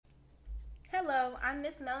Hello, I'm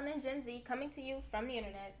Miss Melanin Gen Z coming to you from the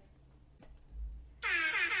internet.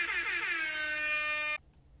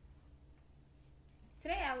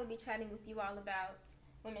 Today I will be chatting with you all about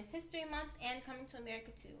Women's History Month and Coming to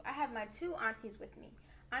America 2. I have my two aunties with me.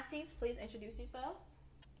 Aunties, please introduce yourselves.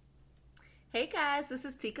 Hey guys, this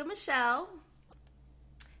is Tika Michelle.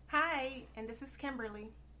 Hi, and this is Kimberly.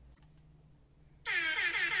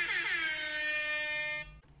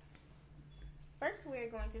 First, we are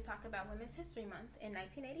going to talk about Women's History Month. In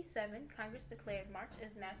 1987, Congress declared March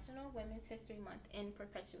as National Women's History Month in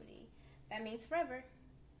perpetuity. That means forever.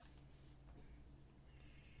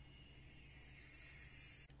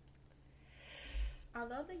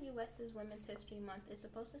 Although the U.S.'s Women's History Month is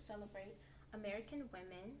supposed to celebrate American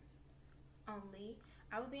women only,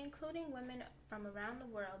 I will be including women from around the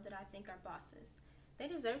world that I think are bosses. They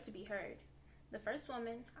deserve to be heard. The first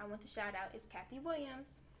woman I want to shout out is Kathy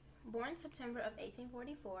Williams. Born September of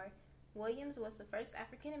 1844, Williams was the first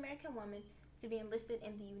African American woman to be enlisted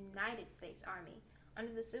in the United States Army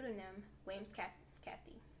under the pseudonym Williams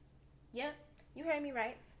Kathy. Yep, you heard me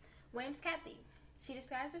right. Williams Kathy. She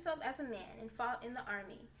disguised herself as a man and fought in the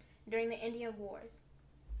army during the Indian Wars.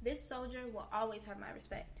 This soldier will always have my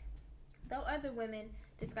respect. Though other women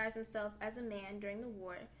disguised themselves as a man during the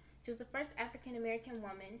war, she was the first African American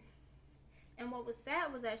woman. And what was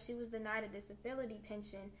sad was that she was denied a disability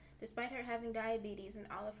pension despite her having diabetes and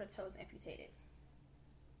all of her toes amputated.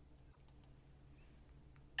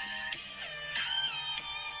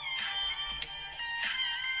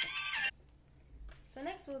 So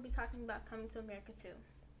next we'll be talking about Coming to America 2.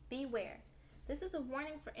 Beware. This is a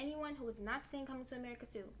warning for anyone who has not seen Coming to America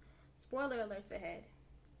 2. Spoiler alerts ahead.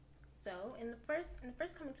 So, in the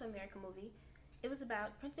first Coming to America movie, it was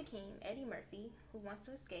about Prince Akeem, Eddie Murphy, who wants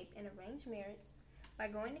to escape an arranged marriage by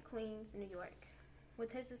going to Queens, New York,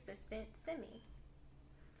 with his assistant, Simi,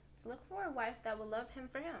 to look for a wife that will love him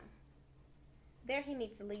for him. There he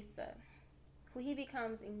meets Lisa, who he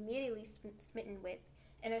becomes immediately smitten with,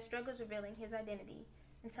 and has struggles revealing his identity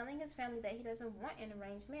and telling his family that he doesn't want an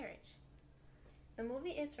arranged marriage. The movie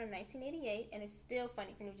is from 1988 and is still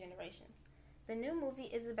funny for new generations. The new movie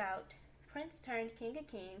is about Prince turned King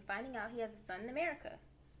Akeem finding out he has a son in America.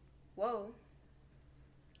 Whoa.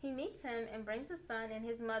 He meets him and brings his son and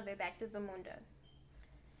his mother back to Zamunda.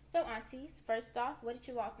 So aunties, first off, what did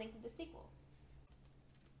you all think of the sequel?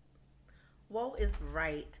 Whoa is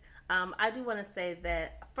right. I do want to say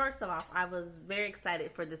that, first of all, I was very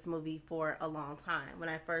excited for this movie for a long time. When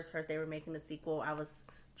I first heard they were making the sequel, I was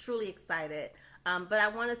truly excited. But I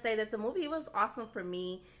want to say that the movie was awesome for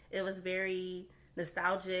me. It was very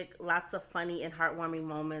nostalgic, lots of funny and heartwarming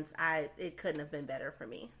moments. It couldn't have been better for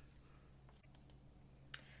me.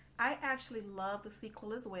 I actually loved the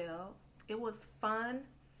sequel as well. It was fun,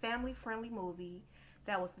 family-friendly movie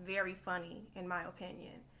that was very funny, in my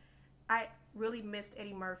opinion. I really missed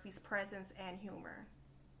Eddie Murphy's presence and humor.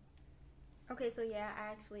 Okay, so yeah,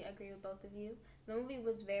 I actually agree with both of you. The movie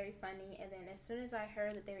was very funny, and then as soon as I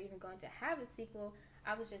heard that they were even going to have a sequel,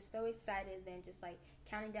 I was just so excited, then just like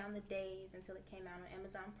counting down the days until it came out on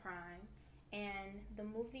Amazon Prime. And the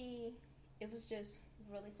movie, it was just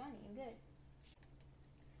really funny and good.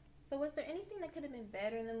 So was there anything that could have been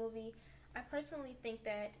better in the movie? I personally think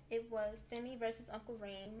that it was Simi versus Uncle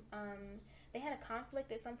Reem. They had a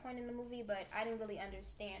conflict at some point in the movie, but I didn't really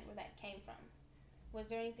understand where that came from. Was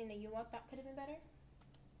there anything that you all thought could have been better?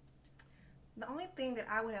 The only thing that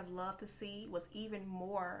I would have loved to see was even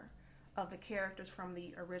more of the characters from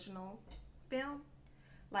the original film,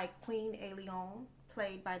 like Queen Leon,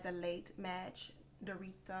 played by the late Madge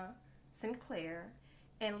Dorita Sinclair,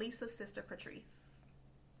 and Lisa's sister Patrice.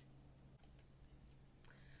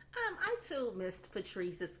 I too missed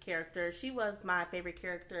Patrice's character. She was my favorite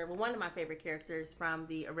character, well, one of my favorite characters from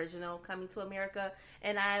the original Coming to America,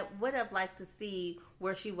 and I would have liked to see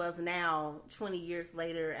where she was now, 20 years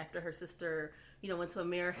later, after her sister, went to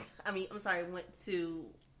America. Went to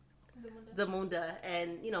Zamunda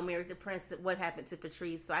and, married the prince. What happened to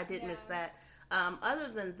Patrice? So I did miss that. Other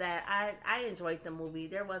than that, I enjoyed the movie.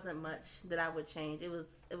 There wasn't much that I would change. It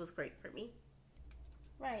was great for me.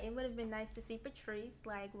 Right, it would have been nice to see Patrice.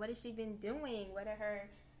 Like, what has she been doing? What are her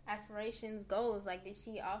aspirations, goals? Like, did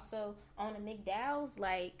she also own a McDowell's?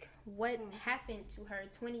 Like, what happened to her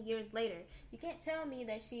 20 years later? You can't tell me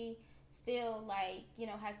that she still,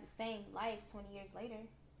 has the same life 20 years later.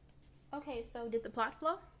 Okay, so did the plot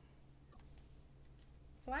flow?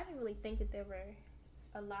 So I didn't really think that there were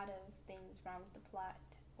a lot of things wrong with the plot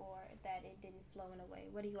or that it didn't flow in a way.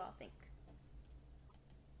 What do you all think?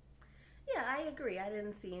 Yeah, I agree. I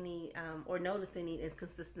didn't see any or notice any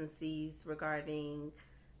inconsistencies regarding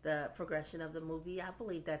the progression of the movie. I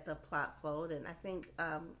believe that the plot flowed, and I think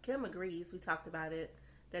Kim agrees. We talked about it,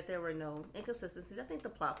 that there were no inconsistencies. I think the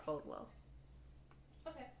plot flowed well.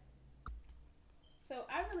 Okay. So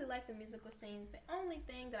I really like the musical scenes. The only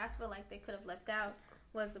thing that I feel like they could have left out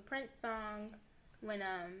was the Prince song when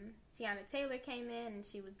Tiana Taylor came in and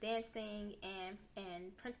she was dancing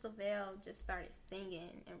and Prince Lavelle just started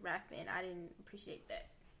singing and rapping. I didn't appreciate that.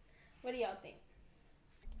 What do y'all think?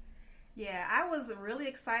 Yeah, I was really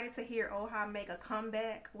excited to hear Oha make a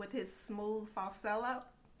comeback with his smooth falsetto,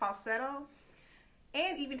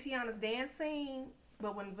 and even Tiana's dancing.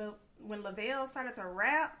 But when Lavelle started to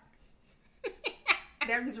rap,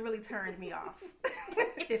 that just really turned me off,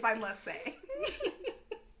 if I must say.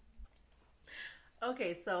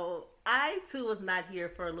 Okay, so I too was not here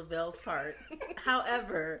for Lavelle's part.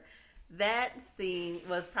 However, that scene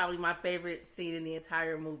was probably my favorite scene in the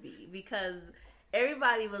entire movie because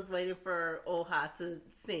everybody was waiting for Oha to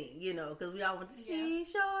sing, you know, because we all went to She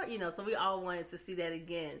Sure, you know, so we all wanted to see that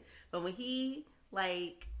again. But when he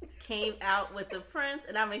came out with the Prince,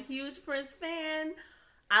 and I'm a huge Prince fan,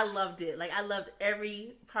 I loved it. I loved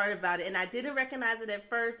every part about it. And I didn't recognize it at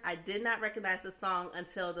first. I did not recognize the song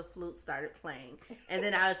until the flute started playing. And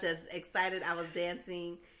then I was just excited. I was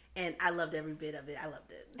dancing, and I loved every bit of it. I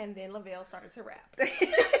loved it. And then Lavelle started to rap.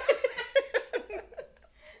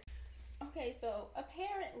 Okay, so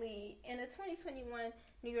apparently in a 2021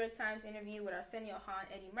 New York Times interview with Arsenio Hahn,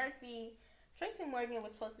 Eddie Murphy, Tracy Morgan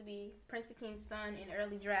was supposed to be Prince Akeem's son in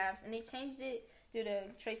early drafts, and they changed it due to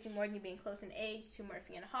Tracy Morgan being close in age to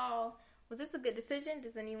Murphy and Hall. Was this a good decision?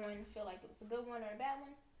 Does anyone feel like it was a good one or a bad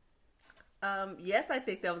one? Yes, I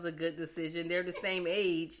think that was a good decision. They're the same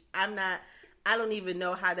age. I don't even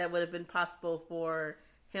know how that would have been possible for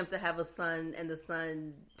him to have a son and the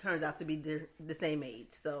son turns out to be the same age.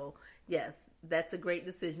 So, yes, that's a great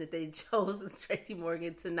decision that they chose Tracy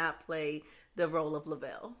Morgan to not play the role of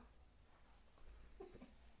Lavelle.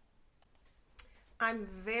 I'm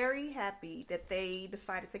very happy that they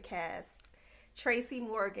decided to cast Tracy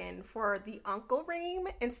Morgan for the Uncle Reem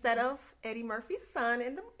instead of Eddie Murphy's son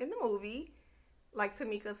in the movie. Like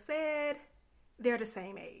Tamika said, they're the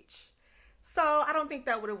same age. So I don't think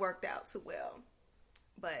that would have worked out too well.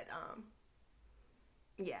 But,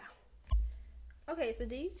 yeah. Okay, so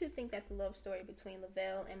do you two think that the love story between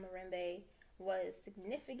Lavelle and Mirembe was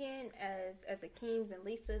significant as Akeem's and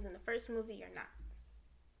Lisa's in the first movie or not?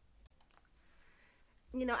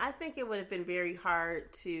 You know, I think it would have been very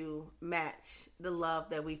hard to match the love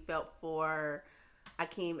that we felt for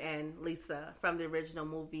Akeem and Lisa from the original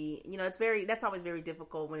movie. You know, that's always very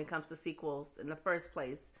difficult when it comes to sequels in the first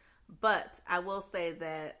place. But I will say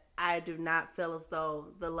that I do not feel as though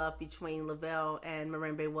the love between Lavelle and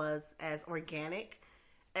Mirembe was as organic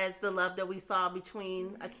as the love that we saw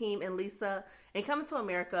between Akeem and Lisa. In Coming to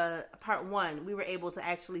America, Part 1, we were able to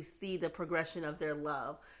actually see the progression of their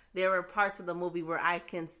love. There were parts of the movie where I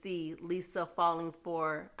can see Lisa falling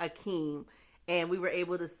for Akeem, and we were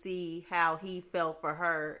able to see how he fell for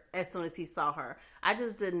her as soon as he saw her. I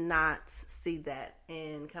just did not see that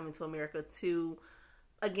in Coming to America 2.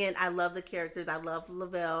 Again, I love the characters. I love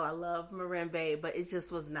Lavelle. I love Mirembe, but it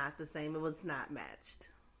just was not the same. It was not matched.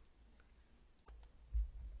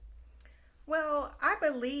 Well, I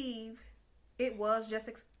believe it was just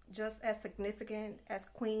as significant as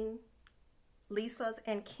Queen Lisa's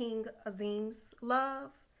and King Azim's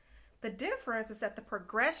love. The difference is that the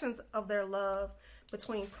progressions of their love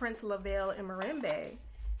between Prince Lavelle and Mirembe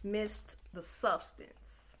missed the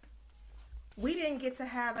substance. We didn't get to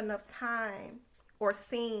have enough time or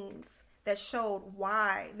scenes that showed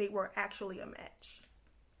why they were actually a match.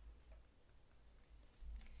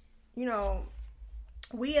 You know,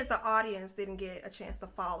 we as the audience didn't get a chance to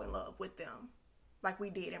fall in love with them like we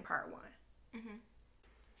did in Part 1. Mm-hmm.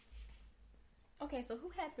 Okay, so who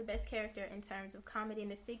had the best character in terms of comedy in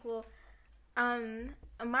the sequel?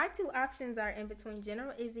 My two options are in between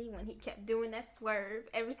General Izzy when he kept doing that swerve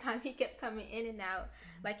every time he kept coming in and out,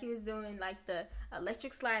 like he was doing like the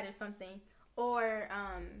electric slide or something, or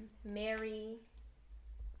Mary,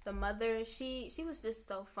 the mother. She was just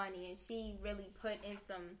so funny, and she really put in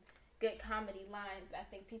some good comedy lines that I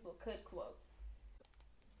think people could quote.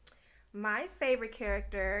 My favorite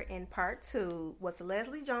character in Part 2 was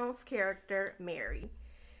Leslie Jones' character, Mary.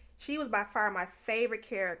 She was by far my favorite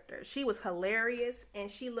character. She was hilarious,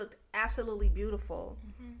 and she looked absolutely beautiful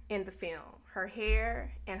in the film. Her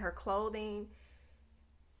hair and her clothing,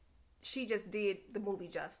 she just did the movie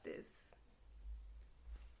justice.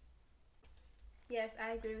 Yes,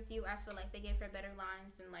 I agree with you. I feel like they gave her better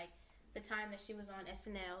lines, and like the time that she was on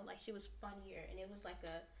SNL, like she was funnier, and it was like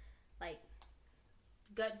a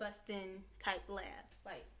gut busting type laugh.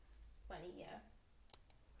 Like, funny, yeah.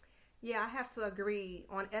 Yeah, I have to agree.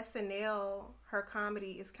 On SNL, her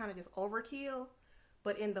comedy is kind of just overkill.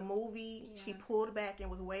 But in the movie, she pulled back and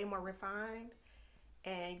was way more refined.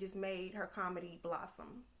 And just made her comedy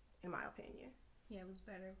blossom, in my opinion. Yeah, it was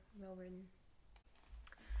better. Well written.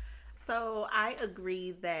 So I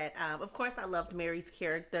agree that, of course, I loved Mary's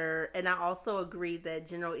character, and I also agreed that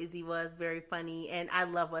General Izzy was very funny, and I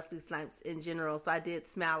love Wesley Snipes in general, so I did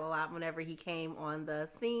smile a lot whenever he came on the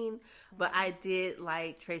scene, but I did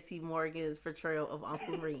like Tracy Morgan's portrayal of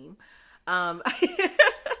Uncle Reem.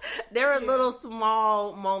 There are little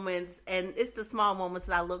small moments, and it's the small moments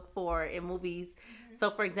that I look for in movies. So,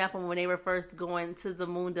 for example, when they were first going to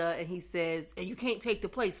Zamunda and he says, and you can't take the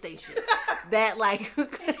PlayStation, that, like,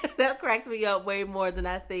 that cracks me up way more than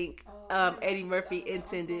I think Eddie Murphy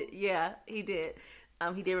intended. Yeah, he did.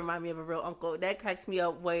 He did remind me of a real uncle. That cracks me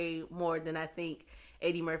up way more than I think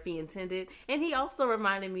Eddie Murphy intended. And he also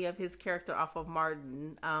reminded me of his character off of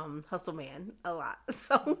Martin, Hustle Man, a lot.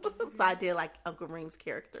 So I did like Uncle Reem's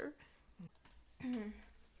character.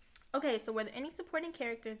 Okay, so were there any supporting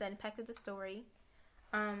characters that impacted the story?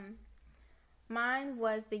 Mine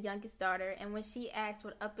was the youngest daughter, and when she asked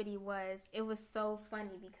what uppity was, it was so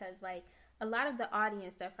funny because, like, a lot of the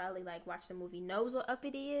audience that probably, like, watched the movie knows what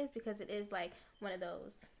uppity is because it is, like, one of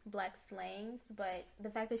those black slangs, but the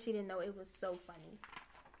fact that she didn't know, it was so funny.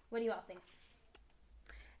 What do you all think?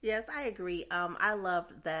 Yes, I agree. I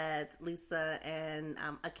loved that Lisa and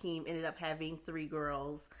Akeem ended up having 3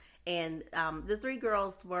 girls, and the 3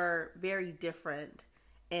 girls were very different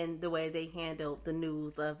in the way they handled the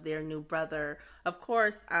news of their new brother. Of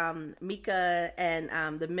course, Mika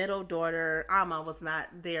and the middle daughter, Amma, was not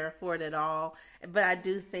there for it at all. But I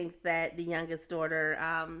do think that the youngest daughter,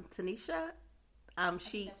 Tanisha,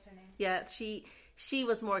 she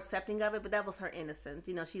was more accepting of it, but that was her innocence.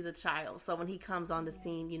 You know, she's a child. So when he comes on the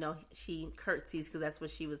scene, you know, she curtsies because that's what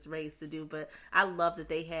she was raised to do. But I love that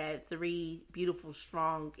they had 3 beautiful,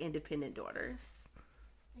 strong, independent daughters.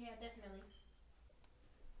 Yeah, definitely.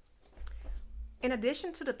 In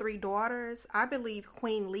addition to the 3 daughters, I believe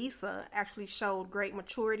Queen Lisa actually showed great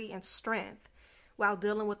maturity and strength while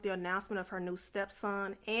dealing with the announcement of her new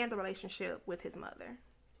stepson and the relationship with his mother.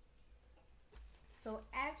 So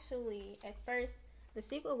actually, at first, the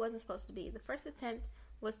sequel wasn't supposed to be. The first attempt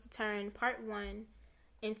was to turn part 1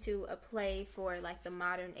 into a play for, like, the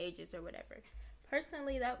modern ages or whatever.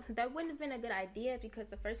 Personally, that wouldn't have been a good idea because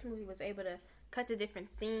the first movie was able to cut to different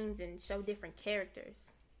scenes and show different characters.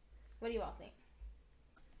 What do you all think?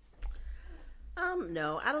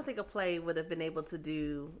 No, I don't think a play would have been able to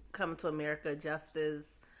do Coming to America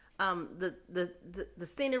justice. The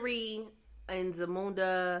scenery in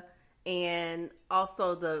Zamunda and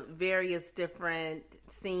also the various different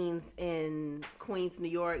scenes in Queens, New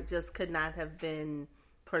York just could not have been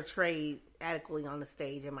portrayed adequately on the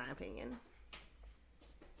stage, in my opinion.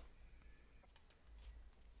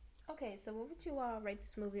 Okay, so what would you all rate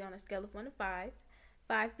this movie on a scale of 1 to 5?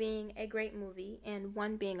 5 being a great movie and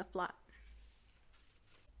 1 being a flop.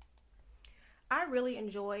 I really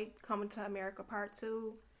enjoyed Coming to America Part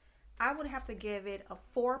 2. I would have to give it a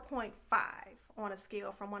 4.5 on a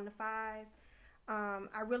scale from 1 to 5.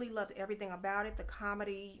 I really loved everything about it. The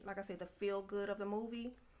comedy, like I said, the feel good of the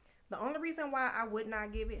movie. The only reason why I would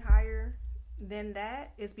not give it higher than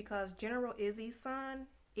that is because General Izzy's son,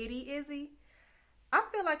 Itty Izzy, I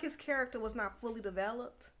feel like his character was not fully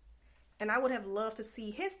developed. And I would have loved to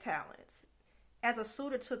see his talents as a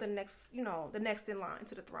suitor to the next in line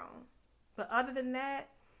to the throne. But other than that,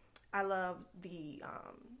 I love the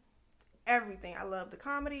everything. I love the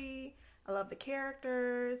comedy. I love the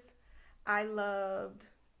characters. I loved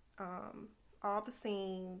all the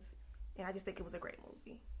scenes. And I just think it was a great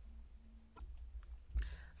movie.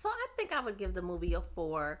 So I think I would give the movie a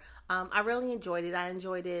 4. I really enjoyed it. I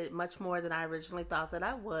enjoyed it much more than I originally thought that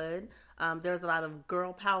I would. There's a lot of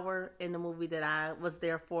girl power in the movie that I was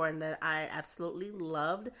there for and that I absolutely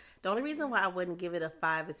loved. The only reason why I wouldn't give it a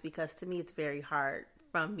 5 is because to me it's very hard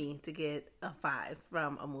from me to get a 5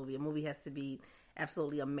 from a movie. A movie has to be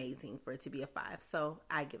absolutely amazing for it to be a 5. So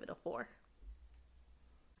I give it a 4.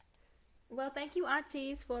 Well, thank you,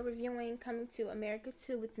 Aunties, for reviewing Coming to America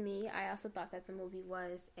 2 with me. I also thought that the movie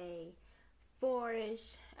was a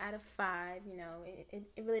 4-ish out of 5. You know, it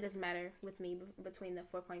really doesn't matter with me between the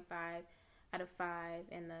 4.5 out of 5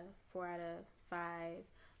 and the 4 out of 5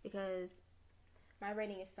 because my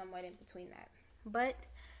rating is somewhat in between that. But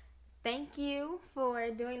thank you for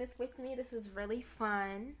doing this with me. This was really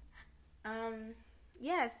fun.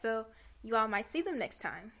 Yeah, so you all might see them next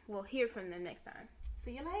time. We'll hear from them next time.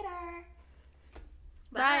 See you later.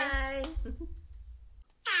 Bye.